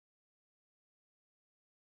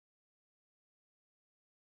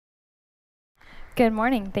Good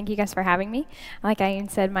morning. Thank you guys for having me. Like Ian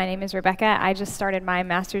said, my name is Rebecca. I just started my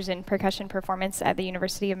master's in percussion performance at the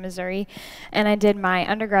University of Missouri, and I did my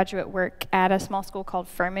undergraduate work at a small school called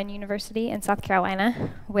Furman University in South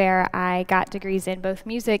Carolina, where I got degrees in both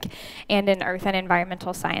music and in earth and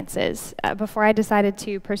environmental sciences. Before I decided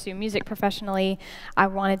to pursue music professionally, I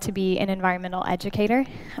wanted to be an environmental educator.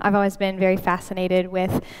 I've always been very fascinated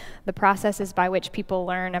with the processes by which people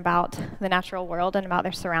learn about the natural world and about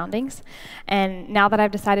their surroundings. And now that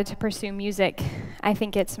I've decided to pursue music, I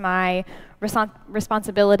think it's my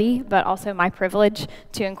responsibility, but also my privilege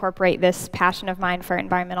to incorporate this passion of mine for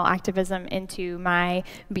environmental activism into my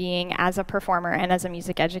being as a performer and as a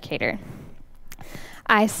music educator.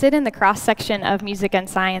 I sit in the cross-section of music and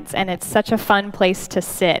science, and it's such a fun place to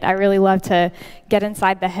sit. I really love to get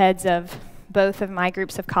inside the heads of both of my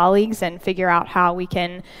groups of colleagues and figure out how we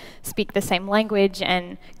can speak the same language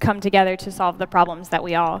and come together to solve the problems that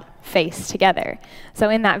we all face together. So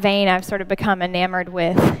in that vein, I've sort of become enamored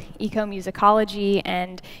with ecomusicology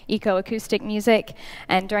and ecoacoustic music.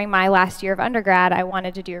 And during my last year of undergrad, I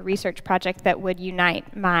wanted to do a research project that would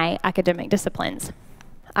unite my academic disciplines.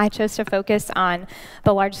 I chose to focus on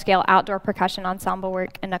the large-scale outdoor percussion ensemble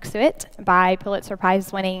work Inuksukit by Pulitzer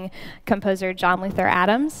Prize-winning composer John Luther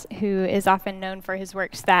Adams, who is often known for his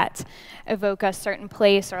works that evoke a certain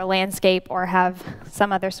place or a landscape or have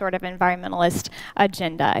some other sort of environmentalist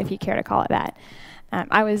agenda, if you care to call it that.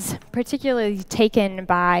 I was particularly taken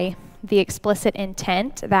by the explicit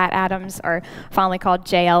intent that Adams, or fondly called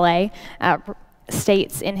JLA,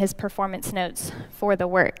 states in his performance notes for the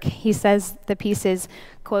work. He says the piece is,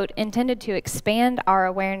 quote, intended to expand our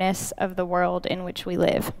awareness of the world in which we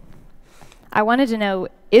live. I wanted to know,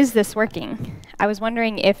 is this working? I was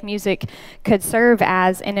wondering if music could serve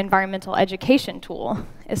as an environmental education tool,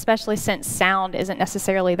 especially since sound isn't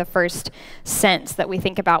necessarily the first sense that we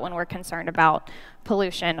think about when we're concerned about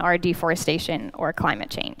pollution or deforestation or climate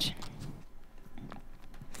change.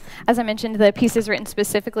 As I mentioned, the piece is written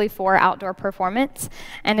specifically for outdoor performance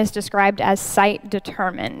and is described as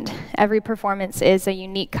site-determined. Every performance is a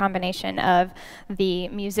unique combination of the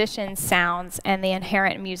musician's sounds and the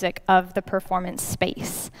inherent music of the performance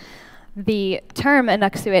space. The term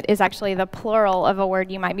Inuksukit is actually the plural of a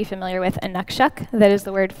word you might be familiar with, Inukshuk. That is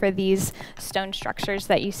the word for these stone structures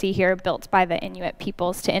that you see here built by the Inuit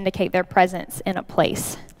peoples to indicate their presence in a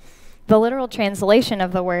place. The literal translation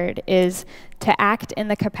of the word is to act in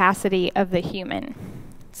the capacity of the human.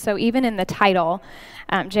 So even in the title,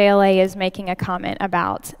 JLA is making a comment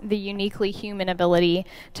about the uniquely human ability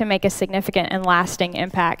to make a significant and lasting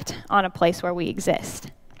impact on a place where we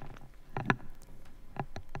exist.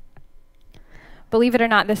 Believe it or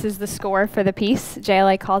not, this is the score for the piece.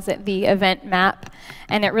 JLA calls it the event map,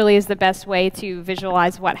 and it really is the best way to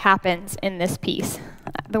visualize what happens in this piece.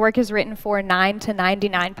 The work is written for 9 to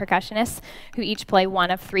 99 percussionists who each play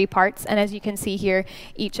one of 3 parts, and as you can see here,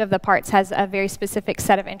 each of the parts has a very specific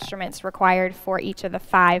set of instruments required for each of the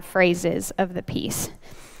 5 phrases of the piece.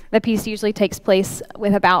 The piece usually takes place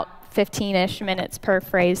with about 15-ish minutes per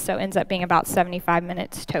phrase, so ends up being about 75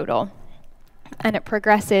 minutes total. And it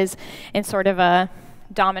progresses in sort of a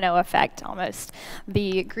domino effect almost.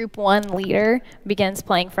 The group 1 leader begins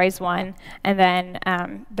playing phrase 1, and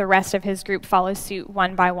then the rest of his group follows suit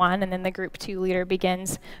one by one, and then the group 2 leader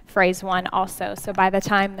begins phrase 1 also. So by the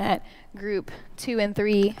time that group 2 and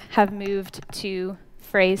 3 have moved to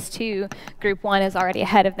phrase 2, group 1 is already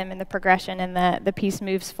ahead of them in the progression, and the piece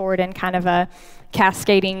moves forward in kind of a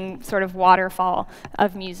cascading sort of waterfall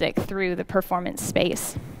of music through the performance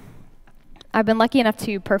space. I've been lucky enough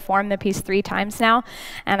to perform the piece 3 times now,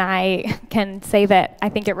 and I can say that I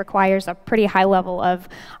think it requires a pretty high level of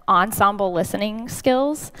ensemble listening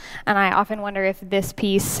skills, and I often wonder if this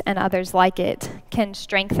piece and others like it can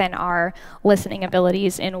strengthen our listening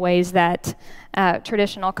abilities in ways that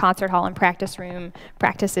traditional concert hall and practice room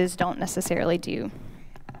practices don't necessarily do.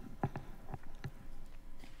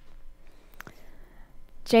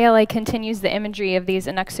 JLA continues the imagery of these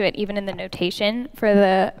Inuksukit even in the notation for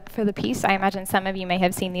the piece. I imagine some of you may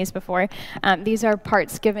have seen these before. These are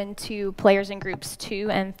parts given to players in groups 2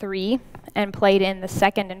 and 3 and played in the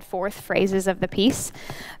 2nd and 4th phrases of the piece.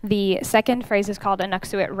 The 2nd phrase is called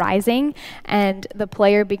Inuksukit Rising, and the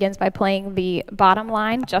player begins by playing the bottom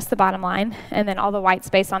line, just the bottom line, and then all the white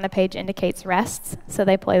space on the page indicates rests. So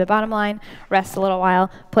they play the bottom line, rest a little while,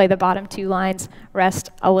 play the bottom 2 lines, rest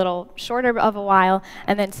a little shorter of a while,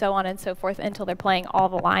 and then so on and so forth until they're playing all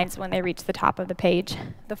the lines when they reach the top of the page.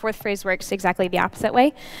 The 4th phrase works exactly the opposite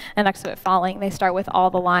way. Inuksukit Falling, they start with all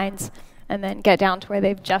the lines and then get down to where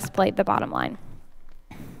they've just played the bottom line.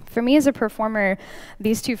 For me as a performer,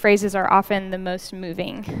 these two phrases are often the most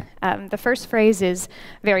moving. The first phrase is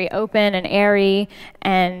very open and airy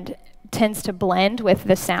and tends to blend with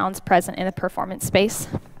the sounds present in the performance space.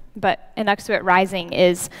 But Inuksut Rising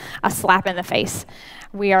is a slap in the face.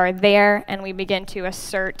 We are there and we begin to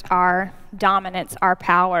assert our dominance, our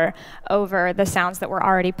power over the sounds that were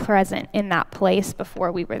already present in that place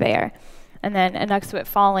before we were there. And then Inuksut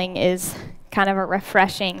Falling is kind of a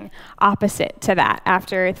refreshing opposite to that.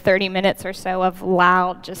 After 30 minutes or so of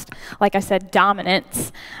loud, just like I said,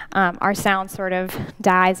 dominance, our sound sort of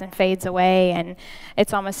dies and fades away, and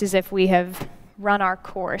it's almost as if we have run our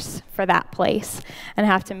course for that place and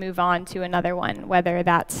have to move on to another one, whether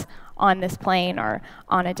that's on this plane or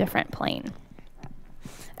on a different plane.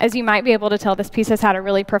 As you might be able to tell, this piece has had a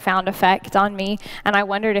really profound effect on me, and I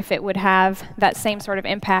wondered if it would have that same sort of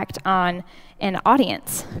impact on an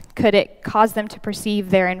audience. Could it cause them to perceive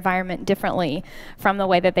their environment differently from the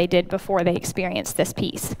way that they did before they experienced this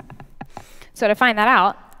piece? So to find that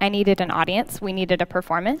out, I needed an audience. We needed a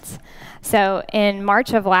performance. So in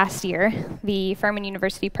March of last year, the Furman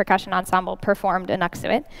University Percussion Ensemble performed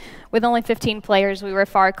Inuksut. With only 15 players, we were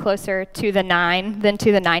far closer to the 9 than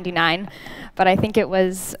to the 99. But I think it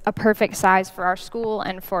was a perfect size for our school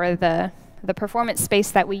and for the performance space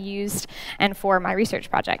that we used and for my research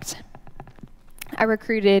project. I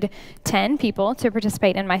recruited 10 people to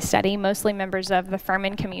participate in my study, mostly members of the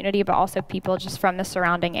Furman community, but also people just from the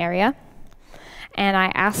surrounding area. And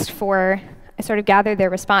I sort of gathered their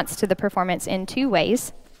response to the performance in two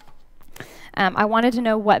ways. I wanted to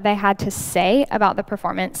know what they had to say about the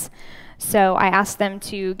performance. So I asked them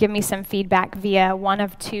to give me some feedback via one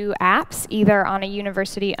of two apps, either on a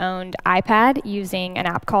university-owned iPad using an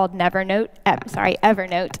app called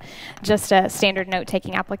Evernote, just a standard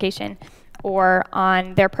note-taking application, or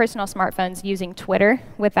on their personal smartphones using Twitter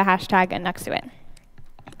with the hashtag Inuksut.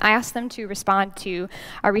 I asked them to respond to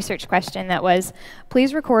a research question that was,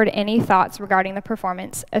 please record any thoughts regarding the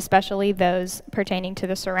performance, especially those pertaining to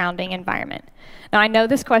the surrounding environment. Now, I know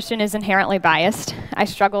this question is inherently biased. I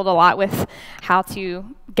struggled a lot with how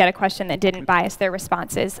to get a question that didn't bias their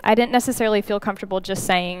responses. I didn't necessarily feel comfortable just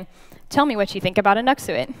saying, tell me what you think about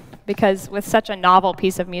Inuksut, because with such a novel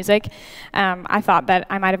piece of music, I thought that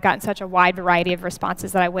I might have gotten such a wide variety of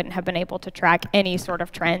responses that I wouldn't have been able to track any sort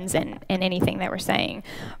of trends in anything they were saying.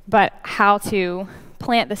 But how to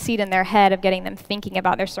plant the seed in their head of getting them thinking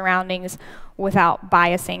about their surroundings without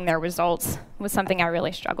biasing their results was something I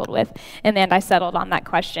really struggled with. In the end, I settled on that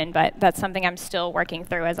question, but that's something I'm still working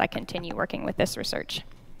through as I continue working with this research.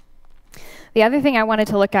 The other thing I wanted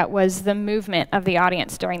to look at was the movement of the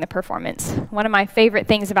audience during the performance. One of my favorite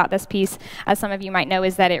things about this piece, as some of you might know,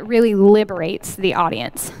 is that it really liberates the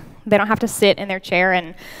audience. They don't have to sit in their chair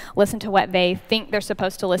and listen to what they think they're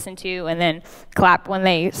supposed to listen to and then clap when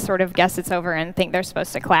they sort of guess it's over and think they're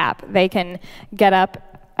supposed to clap. They can get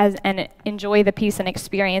up and enjoy the piece and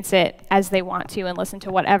experience it as they want to and listen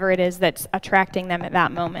to whatever it is that's attracting them at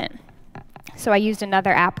that moment. So I used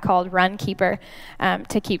another app called Runkeeper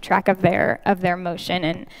to keep track of their motion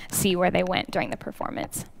and see where they went during the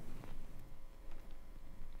performance.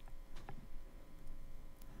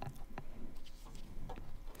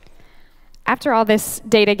 After all this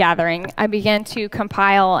data gathering, I began to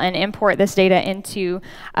compile and import this data into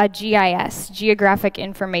a GIS, Geographic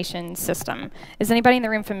Information System. Is anybody in the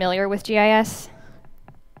room familiar with GIS?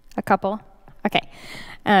 A couple? Okay.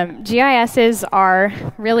 GISs are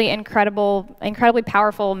really incredibly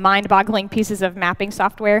powerful, mind-boggling pieces of mapping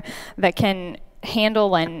software that can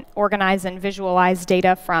handle and organize and visualize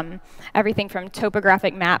data from everything from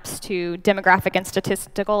topographic maps to demographic and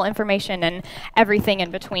statistical information and everything in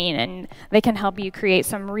between. And they can help you create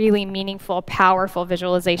some really meaningful, powerful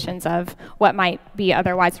visualizations of what might be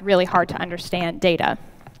otherwise really hard to understand data.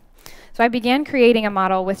 So I began creating a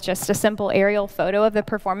model with just a simple aerial photo of the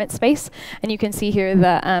performance space, and you can see here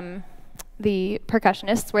the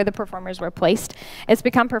percussionists where the performers were placed. It's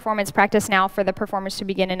become performance practice now for the performers to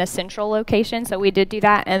begin in a central location, so we did do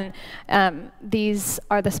that, and these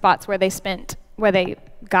are the spots where they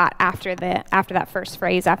got after that first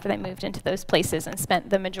phrase, after they moved into those places and spent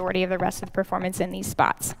the majority of the rest of the performance in these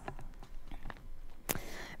spots.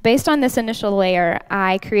 Based on this initial layer,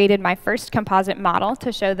 I created my first composite model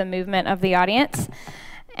to show the movement of the audience.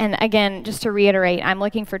 And again, just to reiterate, I'm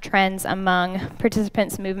looking for trends among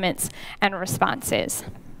participants' movements and responses.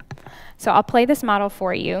 So I'll play this model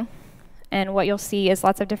for you. And what you'll see is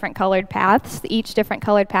lots of different colored paths. Each different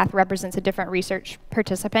colored path represents a different research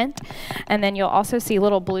participant. And then you'll also see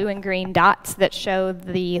little blue and green dots that show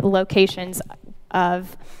the locations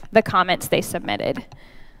of the comments they submitted.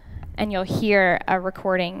 and you'll hear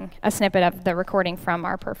a snippet of the recording from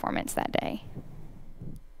our performance that day.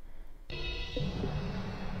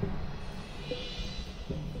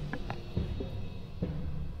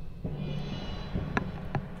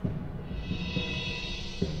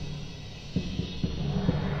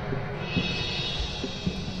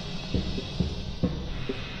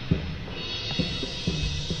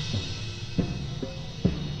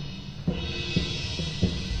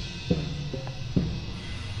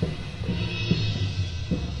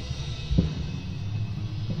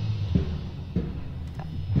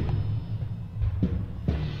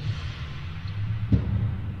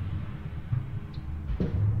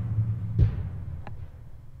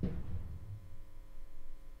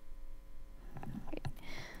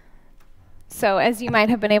 So as you might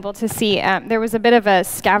have been able to see, there was a bit of a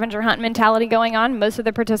scavenger hunt mentality going on. Most of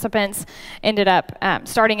the participants ended up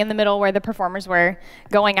starting in the middle where the performers were,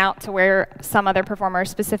 going out to where some other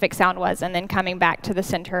performer's specific sound was, and then coming back to the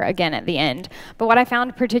center again at the end. But what I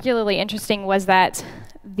found particularly interesting was that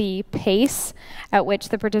the pace at which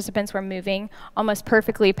the participants were moving almost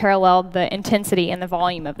perfectly paralleled the intensity and the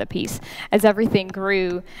volume of the piece. As everything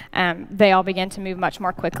grew, they all began to move much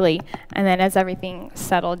more quickly, and then as everything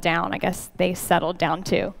settled down, I guess they settled down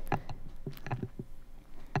too.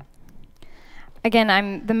 Again,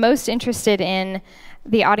 I'm the most interested in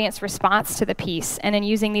the audience response to the piece and in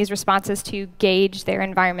using these responses to gauge their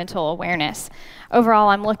environmental awareness. Overall,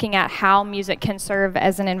 I'm looking at how music can serve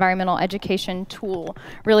as an environmental education tool,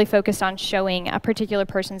 really focused on showing a particular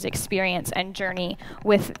person's experience and journey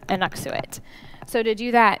with Inuksuk. So to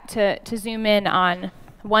do that, to zoom in on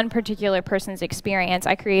one particular person's experience,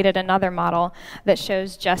 I created another model that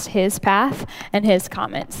shows just his path and his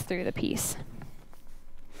comments through the piece.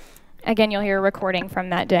 Again, you'll hear a recording from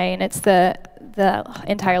that day, and it's the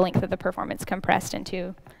entire length of the performance compressed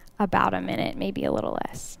into about a minute, maybe a little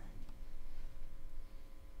less.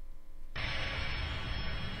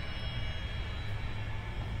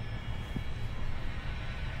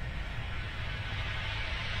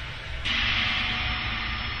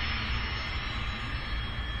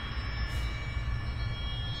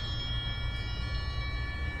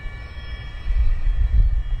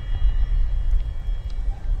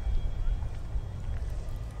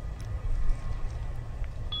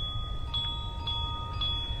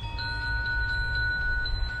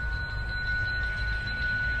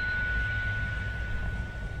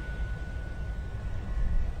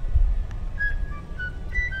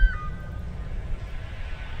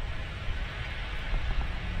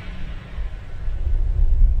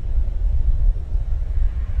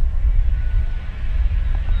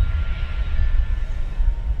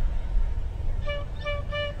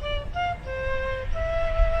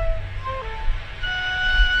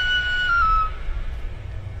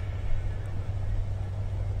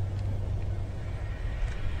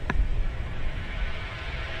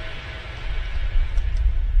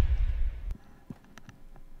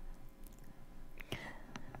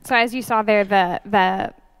 So as you saw there,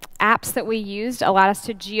 the apps that we used allowed us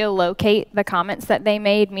to geolocate the comments that they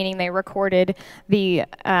made, meaning they recorded the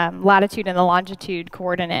latitude and the longitude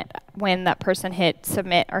coordinate when that person hit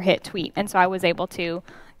submit or hit tweet. And so I was able to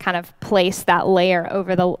kind of place that layer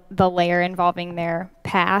over the layer involving their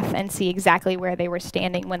path and see exactly where they were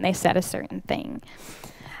standing when they said a certain thing.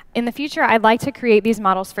 In the future, I'd like to create these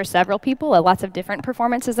models for several people at lots of different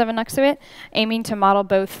performances of Inuksuk, aiming to model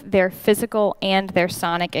both their physical and their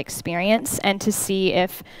sonic experience, and to see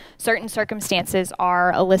if certain circumstances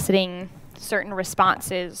are eliciting certain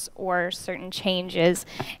responses or certain changes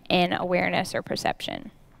in awareness or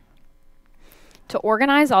perception. To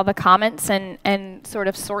organize all the comments and sort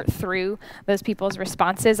of sort through those people's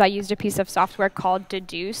responses, I used a piece of software called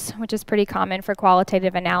Deduce, which is pretty common for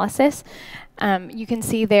qualitative analysis. You can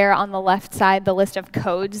see there on the left side the list of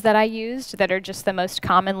codes that I used that are just the most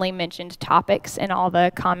commonly mentioned topics in all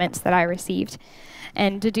the comments that I received.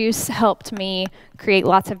 And Deduce helped me create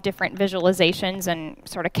lots of different visualizations and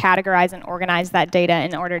sort of categorize and organize that data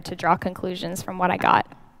in order to draw conclusions from what I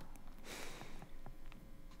got.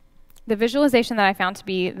 The visualization that I found to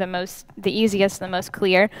be the easiest, the most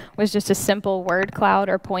clear, was just a simple word cloud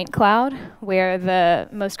or point cloud, where the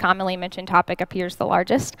most commonly mentioned topic appears the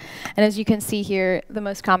largest. And as you can see here, the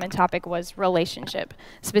most common topic was relationship,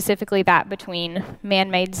 specifically that between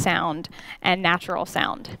man-made sound and natural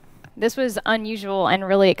sound. This was unusual and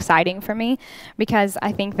really exciting for me because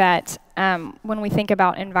I think that when we think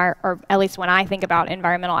about, or at least when I think about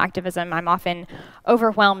environmental activism, I'm often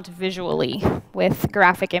overwhelmed visually with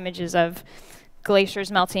graphic images of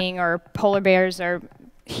glaciers melting or polar bears or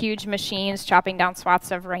huge machines chopping down swaths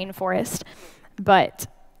of rainforest. But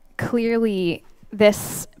clearly,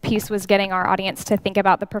 this piece was getting our audience to think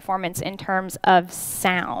about the performance in terms of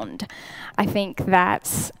sound. I think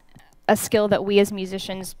that's a skill that we as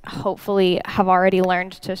musicians hopefully have already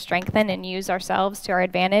learned to strengthen and use ourselves to our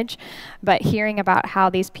advantage. But hearing about how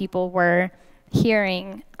these people were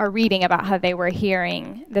hearing or reading about how they were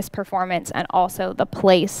hearing this performance and also the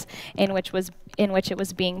place in which it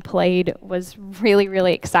was being played was really,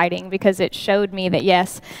 really exciting, because it showed me that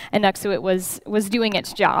yes, Inuksuk was doing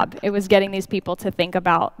its job. It was getting these people to think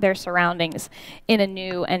about their surroundings in a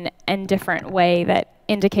new and different way that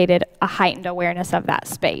indicated a heightened awareness of that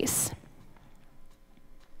space.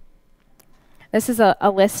 This is a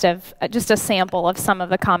list of just a sample of some of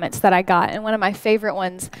the comments that I got. And one of my favorite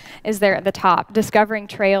ones is there at the top: discovering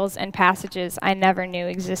trails and passages I never knew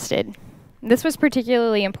existed. This was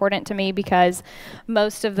particularly important to me because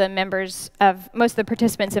most of the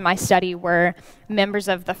participants in my study were members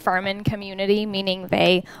of the Furman community, meaning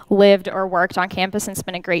they lived or worked on campus and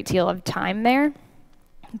spent a great deal of time there.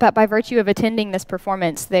 But by virtue of attending this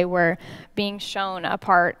performance, they were being shown a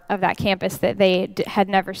part of that campus that they had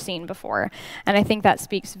never seen before. And I think that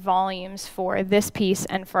speaks volumes for this piece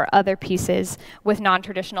and for other pieces with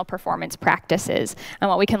non-traditional performance practices and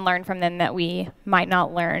what we can learn from them that we might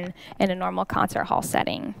not learn in a normal concert hall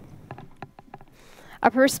setting. A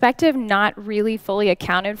perspective not really fully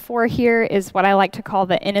accounted for here is what I like to call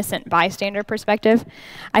the innocent bystander perspective.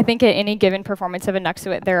 I think at any given performance of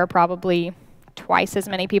Inuksuk, there are probably twice as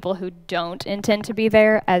many people who don't intend to be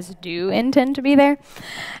there as do intend to be there.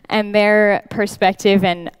 And their perspective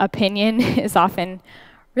and opinion is often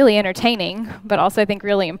really entertaining, but also I think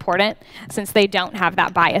really important, since they don't have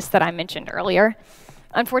that bias that I mentioned earlier.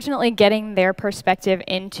 Unfortunately, getting their perspective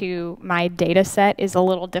into my data set is a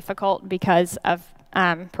little difficult because of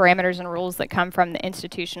parameters and rules that come from the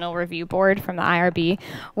Institutional Review Board, from the IRB.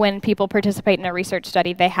 When people participate in a research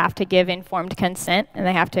study, they have to give informed consent, and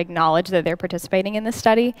they have to acknowledge that they're participating in the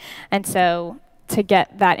study. And so to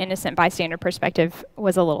get that innocent bystander perspective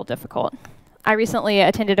was a little difficult. I recently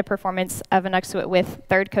attended a performance of Inuksuk with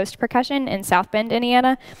Third Coast Percussion in South Bend,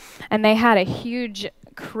 Indiana, and they had a huge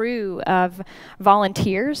crew of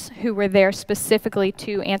volunteers who were there specifically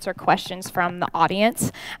to answer questions from the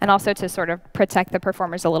audience and also to sort of protect the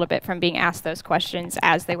performers a little bit from being asked those questions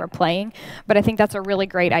as they were playing. But I think that's a really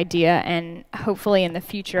great idea, and hopefully in the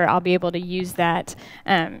future I'll be able to use that,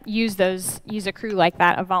 use a crew like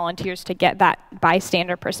that of volunteers to get that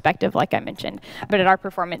bystander perspective like I mentioned. But at our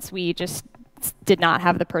performance we just did not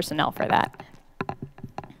have the personnel for that.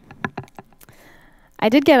 I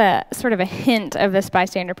did get a sort of a hint of this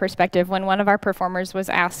bystander perspective when one of our performers was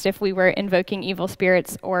asked if we were invoking evil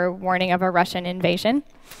spirits or warning of a Russian invasion.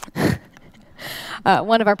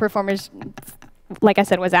 One of our performers, like I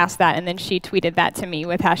said, was asked that, and then she tweeted that to me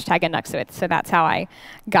with #Inuksuk, so that's how I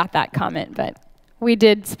got that comment. But we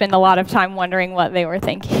did spend a lot of time wondering what they were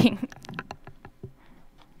thinking.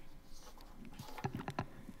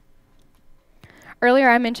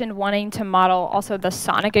 Earlier I mentioned wanting to model also the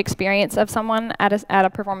sonic experience of someone at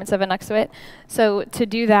a performance of Inuksuk. So to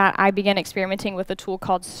do that, I began experimenting with a tool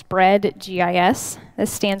called Spread GIS.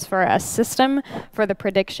 This stands for a System for the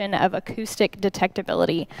Prediction of Acoustic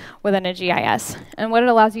Detectability within a GIS. And what it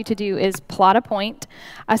allows you to do is plot a point,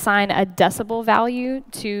 assign a decibel value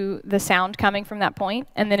to the sound coming from that point,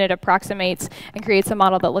 and then it approximates and creates a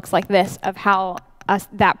model that looks like this of how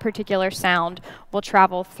that particular sound will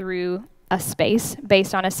travel through a space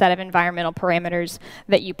based on a set of environmental parameters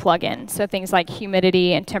that you plug in. So things like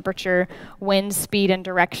humidity and temperature, wind speed and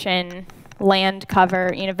direction, land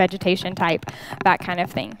cover, vegetation type, that kind of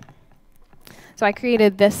thing. So I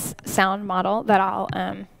created this sound model that I'll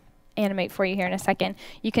animate for you here in a second.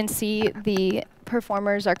 You can see the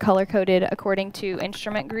performers are color-coded according to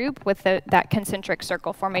instrument group with that concentric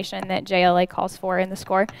circle formation that JLA calls for in the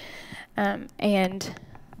score. And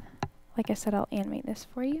like I said, I'll animate this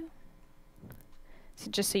for you,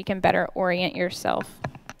 just so you can better orient yourself.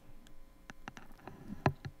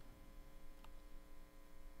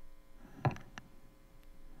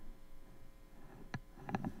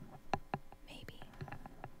 Maybe.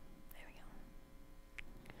 There we go.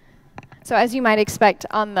 So as you might expect,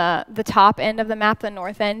 on the top end of the map, the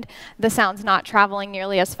north end, the sound's not traveling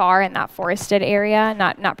nearly as far in that forested area,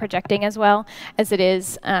 not projecting as well as it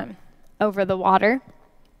is over the water.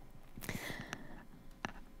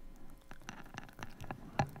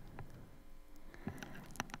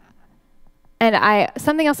 And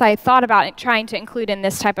something else I thought about trying to include in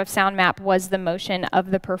this type of sound map was the motion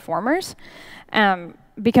of the performers.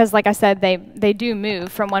 Because like I said, they do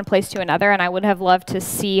move from one place to another, and I would have loved to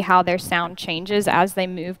see how their sound changes as they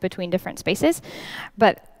move between different spaces.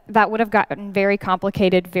 But that would have gotten very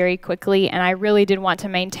complicated very quickly, and I really did want to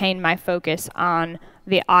maintain my focus on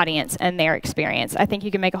the audience and their experience. I think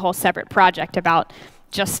you can make a whole separate project about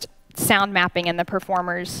just sound mapping and the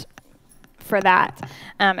performers for that.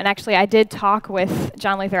 And actually, I did talk with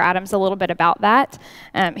John Luther Adams a little bit about that.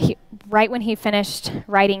 Right when he finished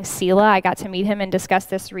writing Sela, I got to meet him and discuss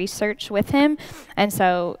this research with him. And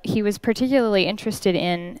so he was particularly interested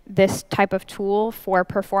in this type of tool for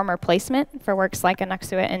performer placement for works like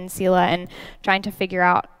Inuksut and Sela, and trying to figure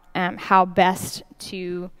out how best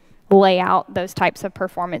to lay out those types of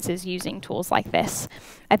performances using tools like this.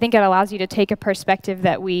 I think it allows you to take a perspective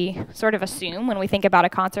that we sort of assume when we think about a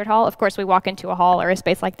concert hall. Of course, we walk into a hall or a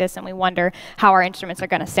space like this and we wonder how our instruments are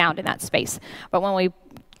going to sound in that space. But when we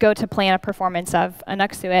go to plan a performance of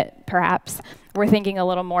Inuksut, perhaps, we're thinking a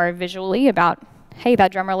little more visually about, hey,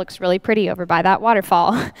 that drummer looks really pretty over by that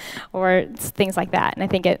waterfall, or things like that. And I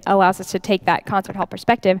think it allows us to take that concert hall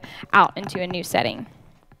perspective out into a new setting.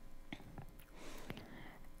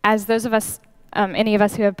 As those of us, any of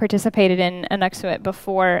us who have participated in Inuksut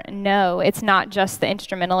before know, it's not just the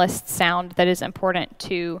instrumentalist sound that is important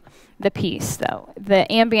to the piece, though.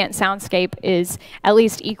 The ambient soundscape is at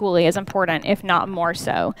least equally as important, if not more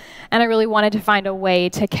so. And I really wanted to find a way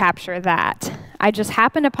to capture that. I just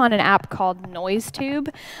happened upon an app called NoiseTube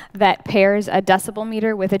that pairs a decibel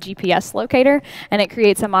meter with a GPS locator, and it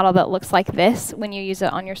creates a model that looks like this when you use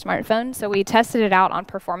it on your smartphone. So we tested it out on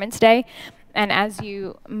performance day. And as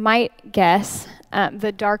you might guess,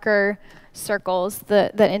 the darker circles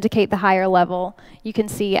that indicate the higher level, you can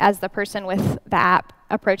see as the person with the app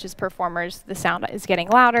approaches performers, the sound is getting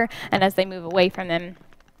louder, and as they move away from them,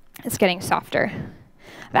 it's getting softer.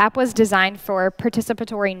 The app was designed for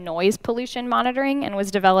participatory noise pollution monitoring and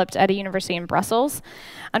was developed at a university in Brussels.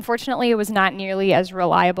 Unfortunately, it was not nearly as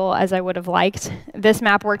reliable as I would have liked. This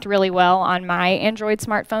map worked really well on my Android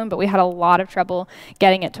smartphone, but we had a lot of trouble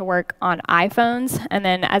getting it to work on iPhones. And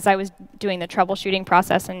then as I was doing the troubleshooting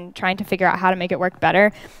process and trying to figure out how to make it work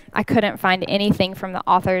better, I couldn't find anything from the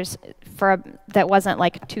authors that wasn't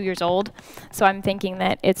like 2 years old. So I'm thinking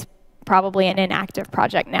that it's probably an inactive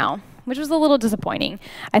project now, which was a little disappointing.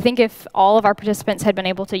 I think if all of our participants had been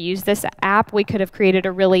able to use this app, we could have created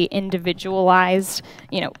a really individualized,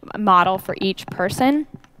 model for each person.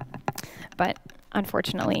 But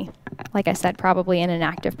unfortunately, like I said, probably an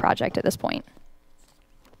inactive project at this point.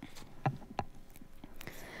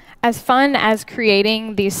 As fun as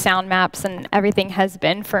creating these sound maps and everything has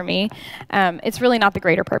been for me, it's really not the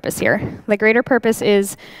greater purpose here. The greater purpose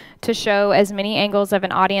is to show as many angles of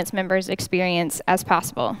an audience member's experience as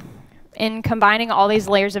possible. In combining all these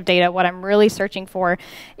layers of data, what I'm really searching for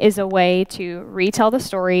is a way to retell the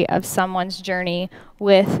story of someone's journey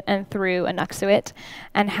with and through Inuksut,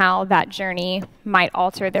 and how that journey might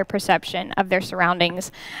alter their perception of their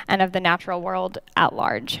surroundings and of the natural world at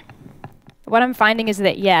large. What I'm finding is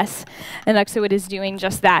that, yes, Inuksut is doing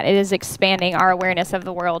just that. It is expanding our awareness of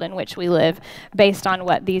the world in which we live based on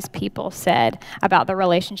what these people said about the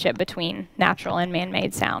relationship between natural and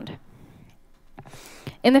man-made sound.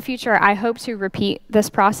 In the future, I hope to repeat this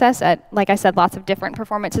process at, like I said, lots of different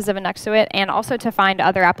performances of Inuksut, and also to find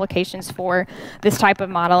other applications for this type of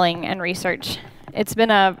modeling and research. It's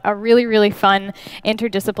been a really, really fun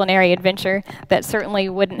interdisciplinary adventure that certainly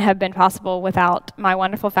wouldn't have been possible without my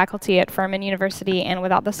wonderful faculty at Furman University and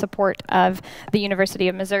without the support of the University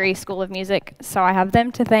of Missouri School of Music. So I have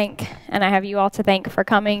them to thank, and I have you all to thank for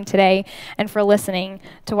coming today and for listening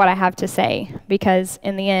to what I have to say, because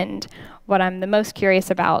in the end, what I'm the most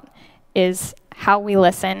curious about is how we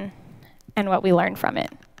listen and what we learn from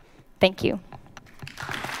it. Thank you.